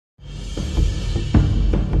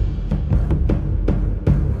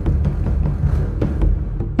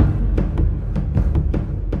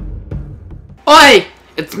Oi!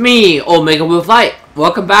 It's me, Omega with Light.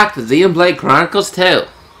 Welcome back to Xenoblade Chronicles 2.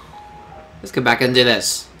 Let's get back into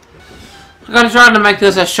this. I'm gonna try to make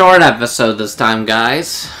this a short episode this time,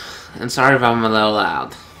 guys. And sorry if I'm a little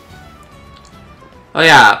loud. Oh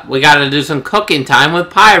yeah, we gotta do some cooking time with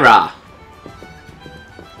Pyra.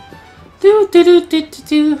 Do do do do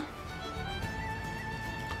do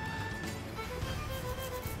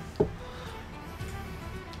do.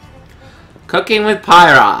 Cooking with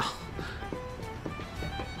Pyra.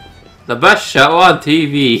 The best show on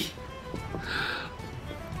TV.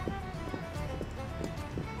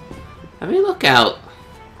 Let me look out.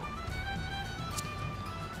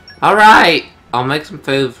 Alright, I'll make some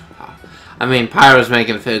food. I mean, Pyra's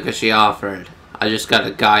making food because she offered. I just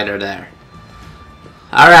gotta guide her there.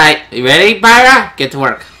 Alright, you ready, Pyra? Get to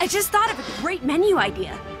work. I just thought of a great menu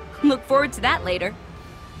idea. Look forward to that later.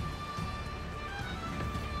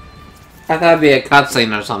 I thought it'd be a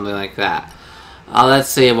cutscene or something like that. Let's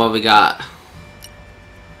see what we got.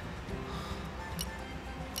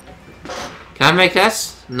 Can I make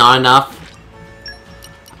this? Not enough.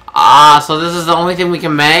 So this is the only thing we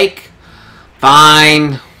can make?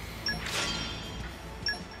 Fine.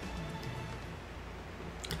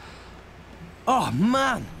 Oh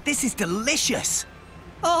man, this is delicious!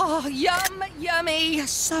 Oh, yum, yummy,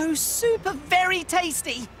 so super very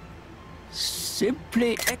tasty.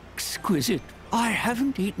 Simply exquisite. I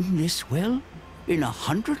haven't eaten this well in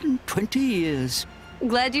 120 years.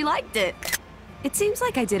 Glad you liked it. It seems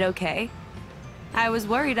like I did okay. I was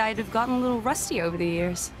worried I'd have gotten a little rusty over the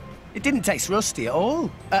years. It didn't taste rusty at all.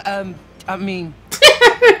 I mean...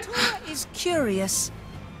 Tora is curious.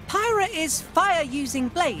 Pyra is fire-using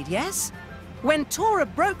blade, yes? When Tora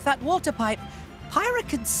broke that water pipe, Pyra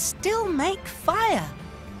could still make fire.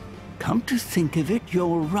 Come to think of it,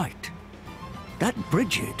 you're right. That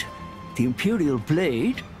Bridget, the Imperial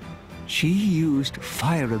Blade, she used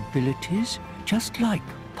fire abilities just like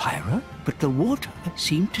Pyra, but the water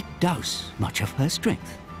seemed to douse much of her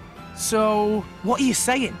strength. So, what are you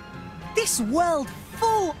saying? This world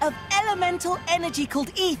full of elemental energy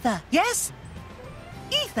called ether, yes?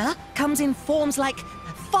 Ether comes in forms like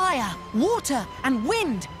fire, water, and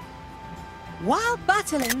wind. While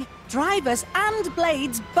battling, drivers and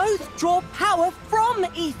blades both draw power from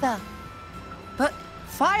ether. But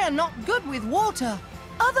fire not good with water.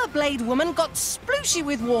 Other blade woman got splooshy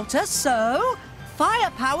with water, so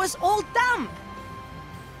fire power's all damp.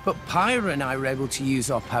 But Pyra and I were able to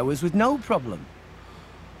use our powers with no problem.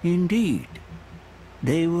 Indeed.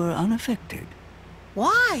 They were unaffected.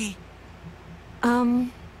 Why?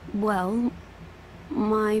 Well,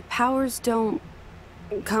 my powers don't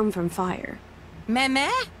come from fire.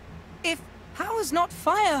 Meh? If power's not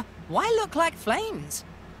fire, why look like flames?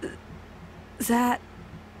 That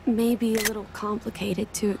may be a little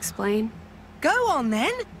complicated to explain. Go on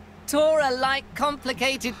then. Tora like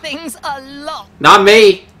complicated things a lot. Not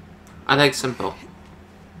me. I like simple.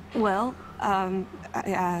 Well,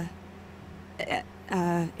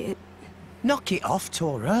 it... Knock it off,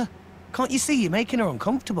 Tora. Can't you see you're making her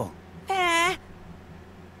uncomfortable? Eh.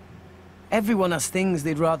 Everyone has things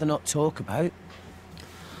they'd rather not talk about.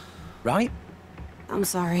 Right? I'm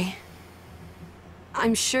sorry.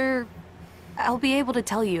 I'm sure I'll be able to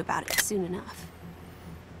tell you about it soon enough.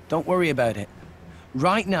 Don't worry about it.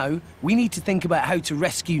 Right now, we need to think about how to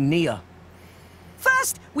rescue Nia.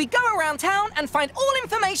 First, we go around town and find all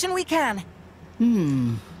information we can.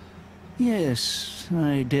 Yes,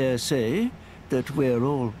 I dare say that we're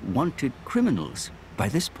all wanted criminals by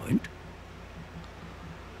this point.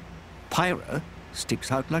 Pyra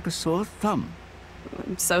sticks out like a sore thumb.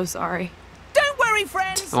 I'm so sorry. Don't worry,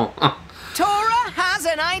 friends. Oh, Tora has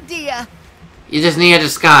an idea. you just need a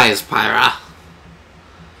disguise, Pyra.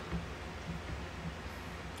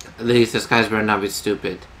 At least disguise better not be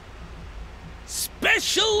stupid.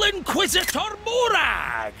 Special Inquisitor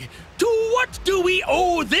Morag! To what do we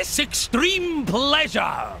owe this extreme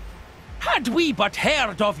pleasure? Had we but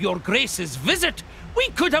heard of your Grace's visit, we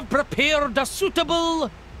could have prepared a suitable...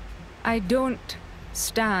 I don't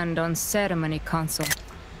stand on ceremony, Consul.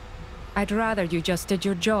 I'd rather you just did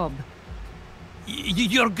your job.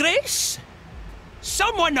 Your Grace?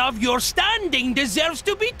 Someone of your standing deserves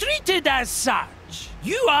to be treated as such.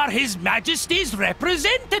 You are His Majesty's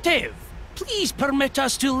representative. Please permit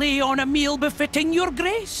us to lay on a meal befitting your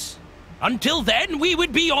Grace. Until then, we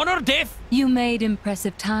would be honored if... You made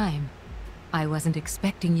impressive time. I wasn't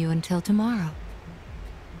expecting you until tomorrow.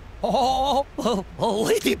 Oh,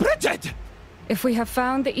 Lady Bridget! If we have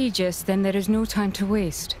found the Aegis, then there is no time to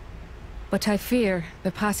waste. But I fear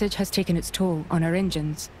the passage has taken its toll on our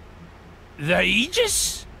engines. The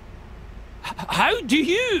Aegis? How do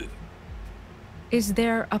you... Is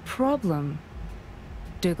there a problem,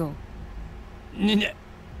 Dougal?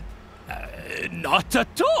 Not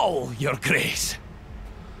at all, Your Grace.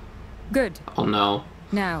 Good. Oh no.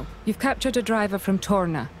 Now, you've captured a driver from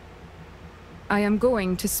Torna. I am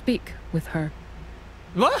going to speak with her.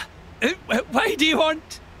 What? Why do you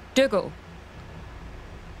want... Dougal.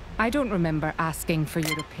 I don't remember asking for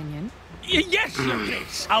your opinion. Yes, Your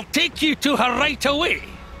Grace. I'll take you to her right away.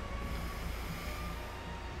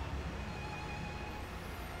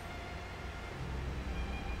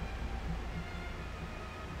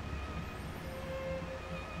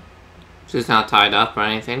 She's not tied up or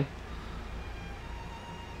anything.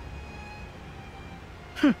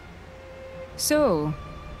 So,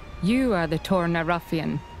 you are the Torna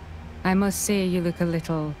ruffian. I must say you look a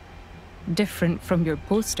little different from your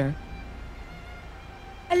poster.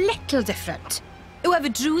 A little different. Whoever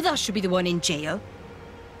drew that should be the one in jail.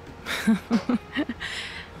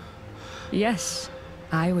 Yes,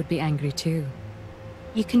 I would be angry too.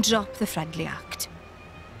 You can drop the friendly act.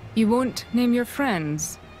 You won't name your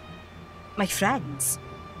friends? My friends?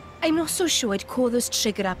 I'm not so sure I'd call those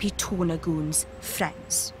trigger-happy Torna goons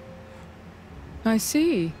friends. I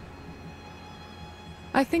see.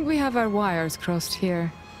 I think we have our wires crossed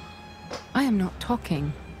here. I am not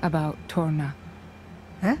talking about Torna.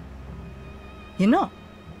 Huh? You're not?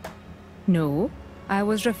 No, I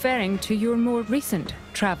was referring to your more recent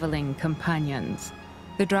traveling companions.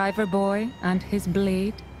 The driver boy and his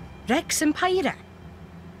blade. Rex and Pyra.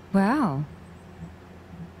 Well,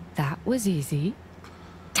 that was easy.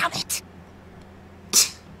 Damn it!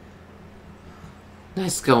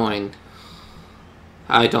 Nice going.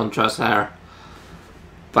 I don't trust her.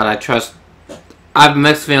 But I trust... I have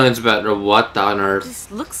mixed feelings about her. What on earth?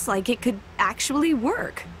 This looks like it could actually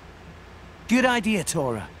work. Good idea,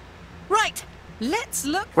 Tora. Right, let's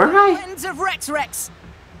look Where through the I- lens of Rex.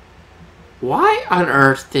 Why on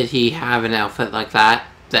earth did he have an outfit like that?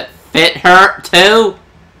 That fit her, too?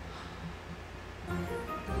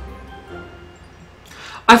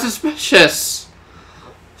 I'm suspicious.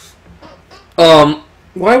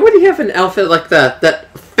 Why would he have an outfit like that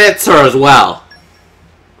that fits her as well?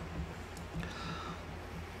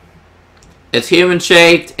 It's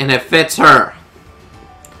human-shaped, and it fits her.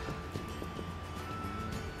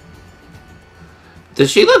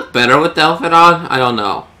 Does she look better with the outfit on? I don't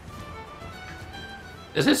know.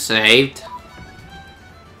 Is it saved?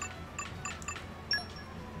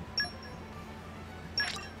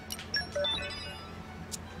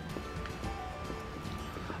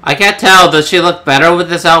 I can't tell. Does she look better with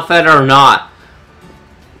this outfit or not?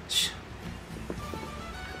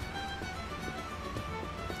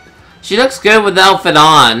 She looks good with the outfit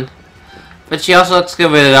on, but she also looks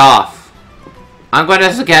good with it off. I'm going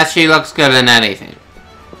to guess she looks good in anything.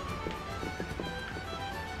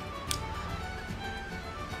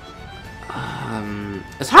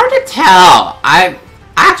 It's hard to tell. I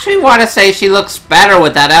actually want to say she looks better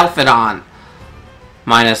with that outfit on.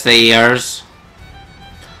 Minus the ears.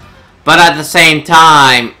 But at the same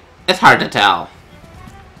time, it's hard to tell.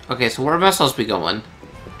 Okay, so where am I supposed to be going?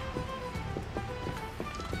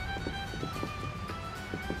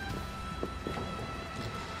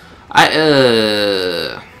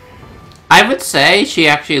 I would say she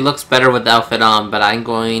actually looks better with the outfit on, but I'm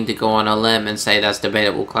going to go on a limb and say that's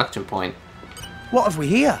debatable collection point. What have we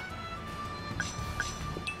here?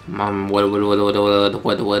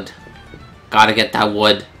 Wood. Gotta get that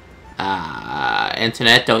wood.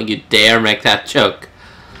 Internet, don't you dare make that joke.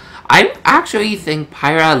 I actually think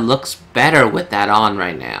Pyra looks better with that on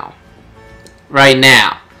right now.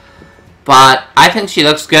 But I think she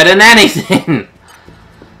looks good in anything.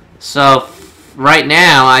 So, right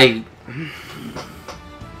now,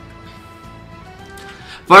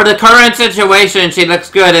 for the current situation, she looks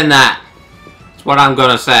good in that. That's what I'm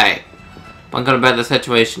gonna say. I'm gonna bet the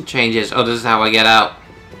situation changes. Oh, this is how I get out.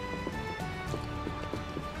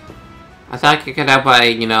 I thought I could get out by,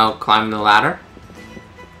 you know, climbing the ladder.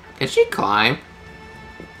 Can she climb?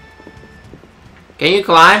 Can you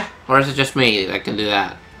climb? Or is it just me that can do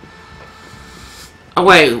that? Oh,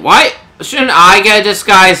 wait, why? Shouldn't I get a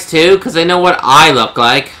disguise too? Because they know what I look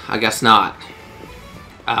like. I guess not.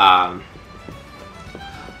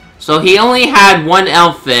 So he only had one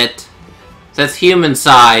outfit that's human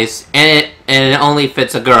size, and it only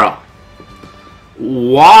fits a girl.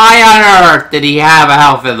 Why on earth did he have an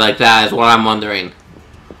outfit like that is what I'm wondering.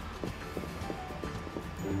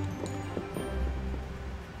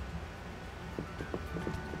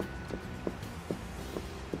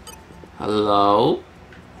 Hello?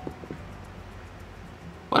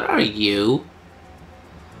 What are you?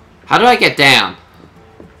 How do I get down?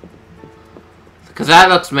 Because that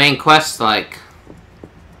looks main quest like.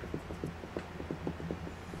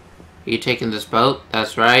 you taking this boat?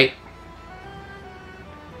 That's right.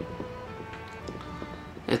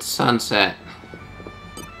 It's sunset.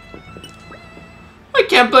 I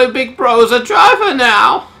can't believe Big Bro's a driver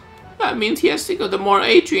now. That means he has to go to more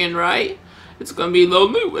Adrian, right? It's gonna be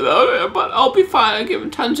lonely without him, but I'll be fine. I gave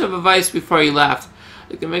him tons of advice before he left.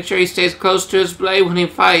 I can make sure he stays close to his blade when he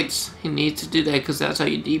fights. He needs to do that because that's how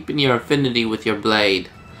you deepen your affinity with your blade.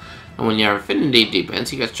 And when your affinity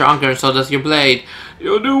deepens, you get stronger and so does your blade.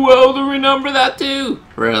 You'll do well to remember that too.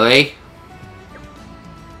 Really?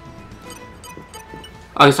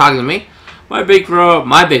 Oh, he's talking to me? My big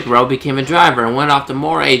bro became a driver and went off to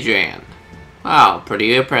more Adrian. Wow,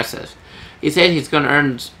 pretty impressive. He said he's gonna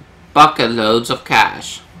earn bucket loads of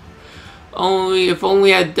cash. If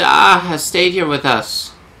only Ada has stayed here with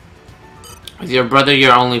us. Is your brother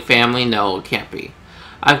your only family? No, it can't be.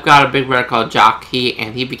 I've got a big brother called Jockey,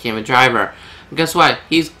 and he became a driver. And guess what?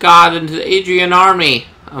 He's got into the Adrian army.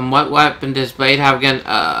 What weapon does Blade have again?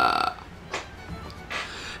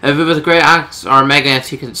 If it was a great axe or a mega axe,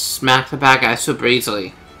 he could smack the bad guy super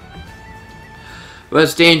easily. But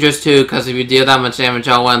it's dangerous too, because if you deal that much damage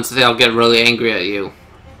all once, they'll get really angry at you.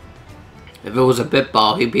 If it was a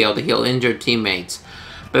Bitball, he'd be able to heal injured teammates.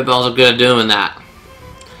 Bitballs are good at doing that.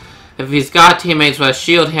 If he's got teammates with a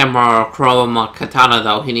shield hammer or a chroma katana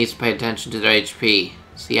though, he needs to pay attention to their HP.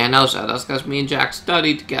 See, I know so. That's because me and Jack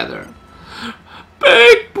studied together.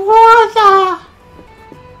 Big brother!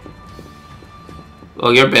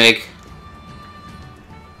 Well, you're big.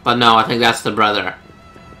 But no, I think that's the brother.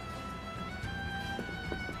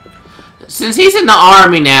 Since he's in the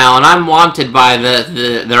army now, and I'm wanted by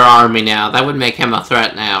their army now, that would make him a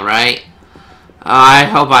threat now, right? I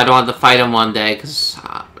hope I don't have to fight him one day, because...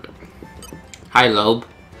 Hi, Loeb.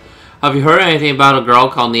 Have you heard anything about a girl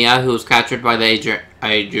called Nia who was captured by the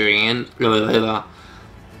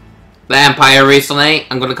the Empire recently?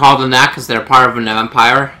 I'm going to call them that because they're part of an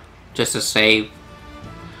empire. Just to save.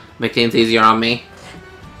 Make things easier on me.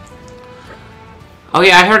 Oh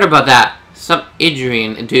yeah, I heard about that. Some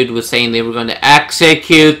Adrian dude was saying they were going to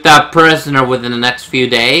execute the prisoner within the next few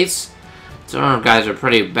days. Some guys are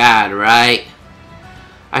pretty bad, right?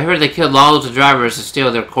 I heard they killed loads of drivers to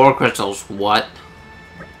steal their core crystals. What?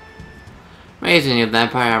 Amazing if the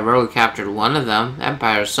Empire really captured one of them. The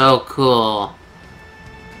Empire is so cool.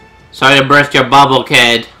 Sorry to burst your bubble,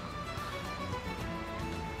 kid.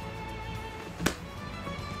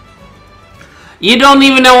 You don't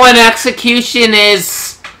even know what execution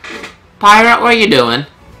is. Pirate, what are you doing?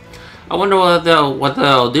 I wonder what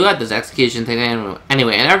they'll do at this execution thing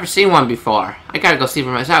anyway. I've never seen one before. I gotta go see for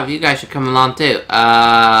myself. You guys should come along too.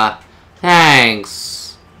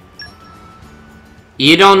 Thanks.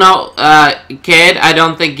 You don't know, kid, I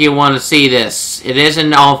don't think you want to see this. It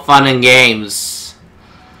isn't all fun and games.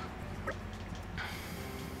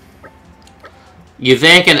 You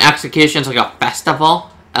think an execution's like a festival?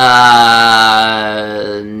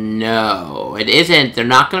 No, it isn't. They're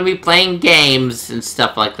not gonna be playing games and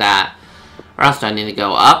stuff like that. Or else do I need to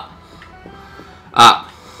go up? Up.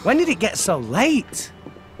 When did it get so late?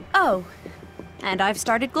 Oh, and I've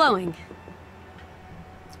started glowing.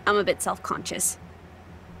 I'm a bit self-conscious.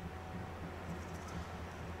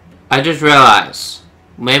 I just realized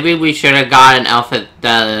maybe we should have got an outfit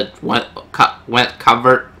that went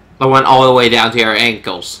all the way down to your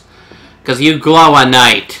ankles, cause you glow at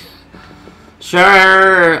night.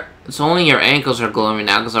 Sure, it's only your ankles are glowing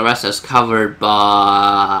now, cause the rest is covered,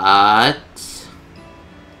 but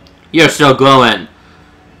you're still glowing.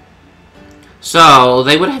 So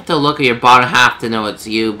they would have to look at your bottom half to know it's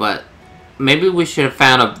you, but maybe we should have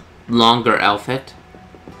found a longer outfit.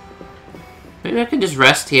 Maybe I can just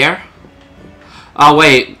rest here. Oh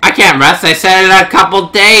wait, I can't rest. I said in a couple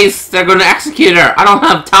days they're going to execute her. I don't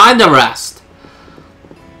have time to rest.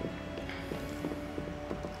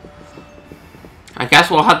 I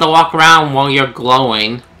guess we'll have to walk around while you're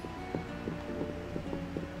glowing.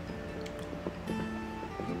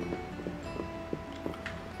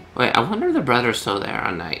 Wait, I wonder if the brother's still there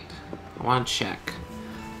at night. I want to check.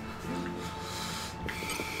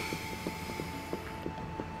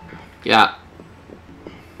 Yeah.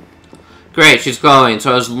 Great, she's glowing.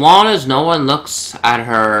 So as long as no one looks at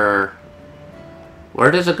her... Where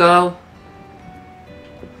does it go?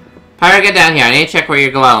 Pirate, get down here. I need to check where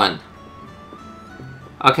you're glowing.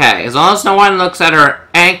 Okay, as long as no one looks at her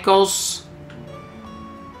ankles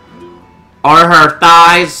or her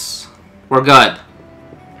thighs, we're good.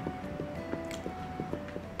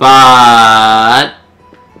 But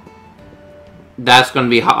that's going to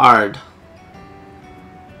be hard.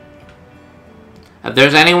 If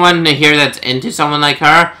there's anyone here that's into someone like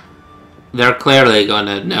her, they're clearly going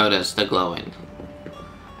to notice the glowing.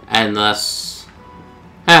 Unless...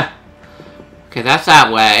 Huh. Okay, that's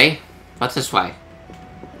that way. What's this way?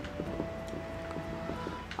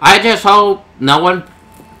 I just hope no one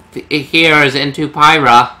here is into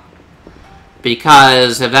Pyra.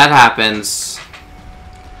 Because if that happens,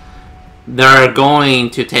 they're going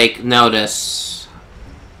to take notice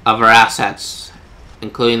of our assets.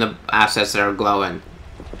 Including the assets that are glowing.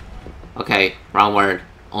 Okay, wrong word.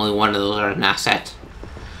 Only one of those are an asset.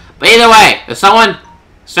 But either way, if someone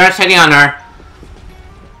starts hitting on her,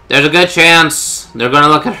 there's a good chance they're gonna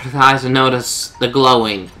look at her eyes and notice the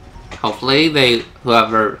glowing. Hopefully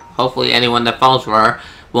hopefully anyone that falls for her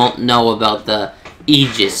won't know about the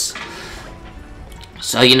Aegis.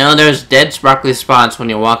 So you know there's dead sparkly spots when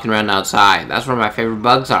you're walking around outside. That's where my favorite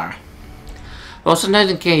bugs are. Well,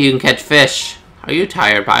 sometimes you can catch fish. Are you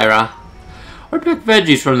tired, Pyra? Or pick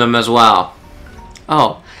veggies from them as well.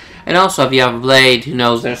 Oh, and also if you have a blade who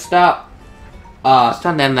knows their stuff, it's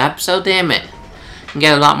time to end the episode, damn it. You can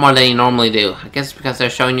get a lot more than you normally do. I guess it's because they're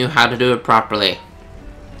showing you how to do it properly.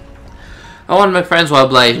 I want to make friends with a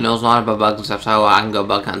blade who knows a lot about bugs and stuff, so I can go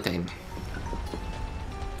bug hunting.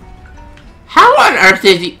 How on earth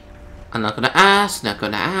did you... I'm not gonna ask.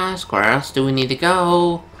 Where else do we need to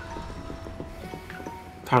go?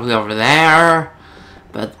 Probably over there.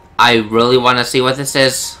 But I really want to see what this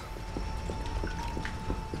is.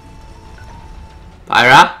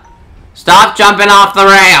 Pyra? Stop jumping off the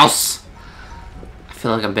rails! I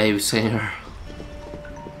feel like I'm babysitting her.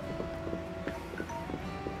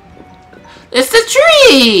 It's the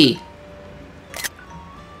tree!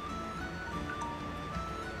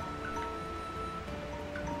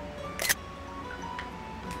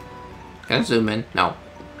 Can I zoom in? No.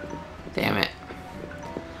 Damn it.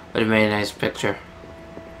 Would have made a nice picture.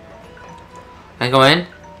 Can I go in?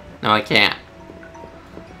 No, I can't.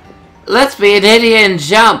 Let's be an idiot and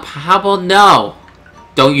jump! How about no?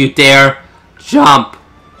 Don't you dare jump!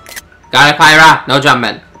 Got it, Pyra? No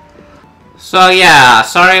jumping. So yeah,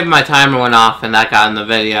 sorry if my timer went off and that got in the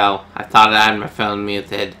video. I thought I had my phone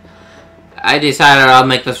muted. I decided I'll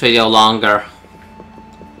make this video longer.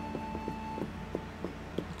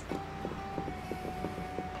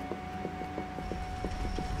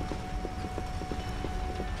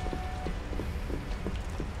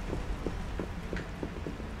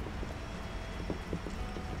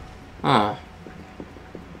 Oh.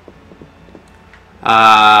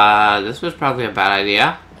 This was probably a bad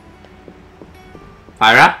idea.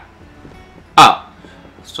 Pyra? Oh.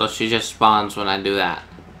 So she just spawns when I do that.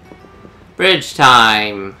 Bridge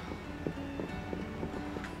time!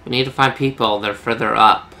 We need to find people. They're further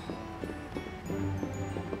up.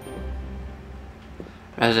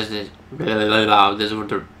 This is where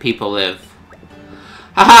the people live.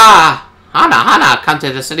 Haha! Hana, come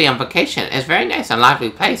to the city on vacation. It's a very nice and lively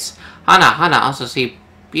place. Hana also see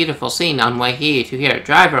beautiful scene on way here to here.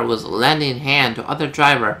 Driver was lending hand to other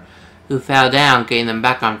driver who fell down, getting them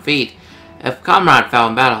back on feet. If comrade fell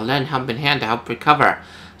in battle, lend helping hand to help recover.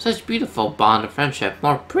 Such beautiful bond of friendship.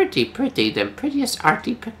 More pretty than prettiest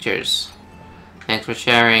arty pictures. Thanks for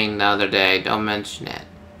sharing the other day. Don't mention it.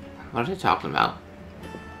 What are they talking about?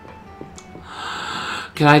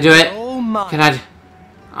 Can I do it? Oh my. Can I...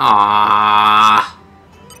 Aww.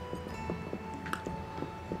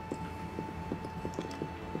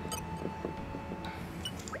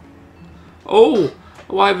 Oh,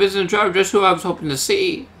 why visit driver just who I was hoping to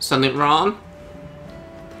see? Something wrong?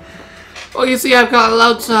 Well, you see, I've got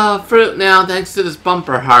loads of fruit now thanks to this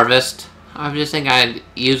bumper harvest. I just think I'd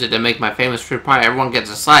use it to make my famous fruit pie. Everyone gets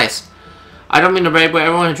a slice. I don't mean to brag, but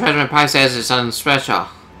everyone who tries my pie says it's something special.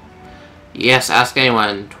 Yes, ask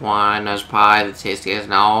anyone. Twina's pie, the tastiest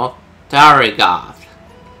in all Tarigoth.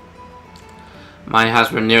 My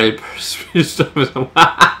husband nearly burst his stomach.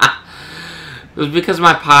 It was because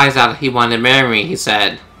my pie's out he wanted to marry me, he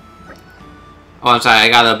said. Oh, I'm sorry, I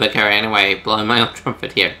got a little bit carried anyway, blowing my own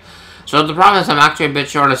trumpet here. So the problem is I'm actually a bit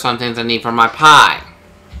short of some things I need for my pie.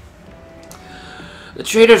 The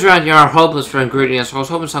traders around here are hopeless for ingredients, so I was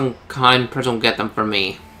hoping some kind person would get them for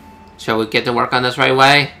me. Shall we get to work on this right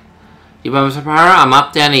away? You want Mr. Pyra? I'm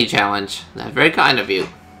up to any challenge. That's very kind of you.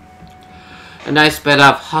 A nice bit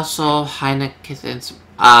of hustle, Heineken.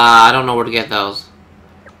 I don't know where to get those.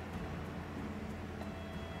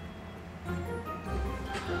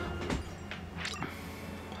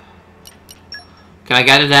 Can I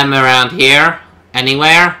get them around here?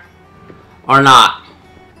 Anywhere? Or not?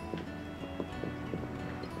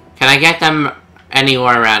 Can I get them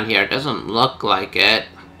anywhere around here? It doesn't look like it.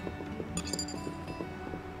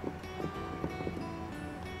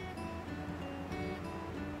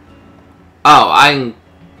 Oh,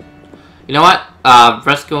 you You know what?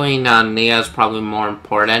 Rescuing Nia is probably more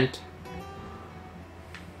important.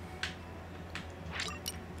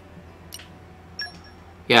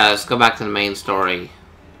 Yeah, let's go back to the main story.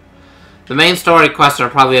 The main story quests are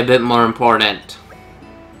probably a bit more important.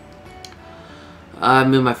 I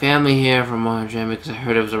moved my family here from Marjorie because I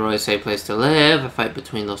heard it was a really safe place to live. A fight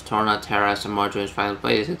between those Torna, Terras, and Marjorie's final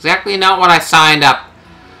place is exactly not what I signed up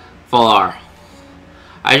for.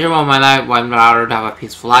 I just want my daughter to have a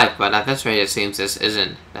peaceful life, but at this rate it seems this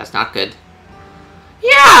isn't. That's not good.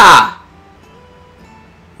 Yeah!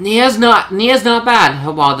 Nia's not bad.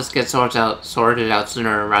 Hope all this gets sorted out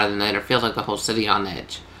sooner rather than later. Feels like the whole city on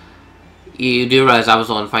edge. You do realize I was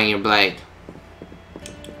the one fighting your blade.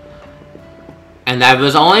 And that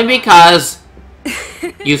was only because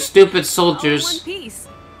you stupid soldiers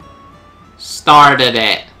started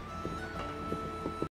it.